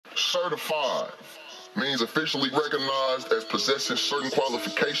Certified means officially recognized as possessing certain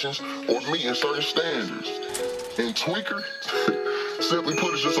qualifications or meeting certain standards. And tweaker, simply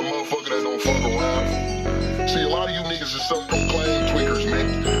put, is just a motherfucker that don't fuck around. See, a lot of you niggas is self-proclaimed tweakers,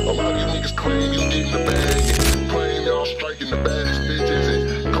 man. A lot of you niggas claim you getting the bag and claim y'all striking the baddest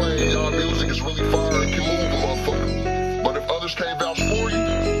bitches and claim y'all music is really fire and can move a motherfucker. But if others can't vouch for you,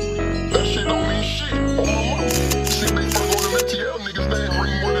 that shit don't mean shit. On my mama. See, they fuck on them ATL niggas, they ain't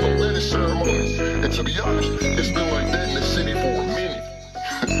ring more than a wedding ceremony. And to be honest, it's been like that in the city for a minute.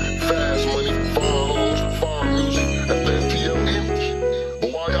 Fast money, fire hoes, fire music, that's the ATL image.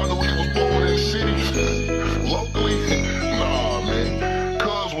 But while y'all knew he was blowing in the city, locally, nah, man.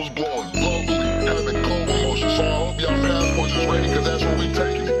 Cuz was blowing locally, having global motion. So I hope y'all passports is ready, cause that's where we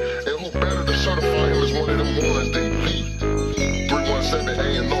taking it. And who better to certify him as one of them ones than V?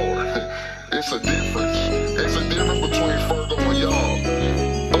 317 A&R. It's a difference. It's a difference between Fergo and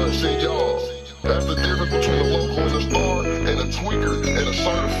y'all. Us and y'all. That's the difference between a local and a star and a tweaker.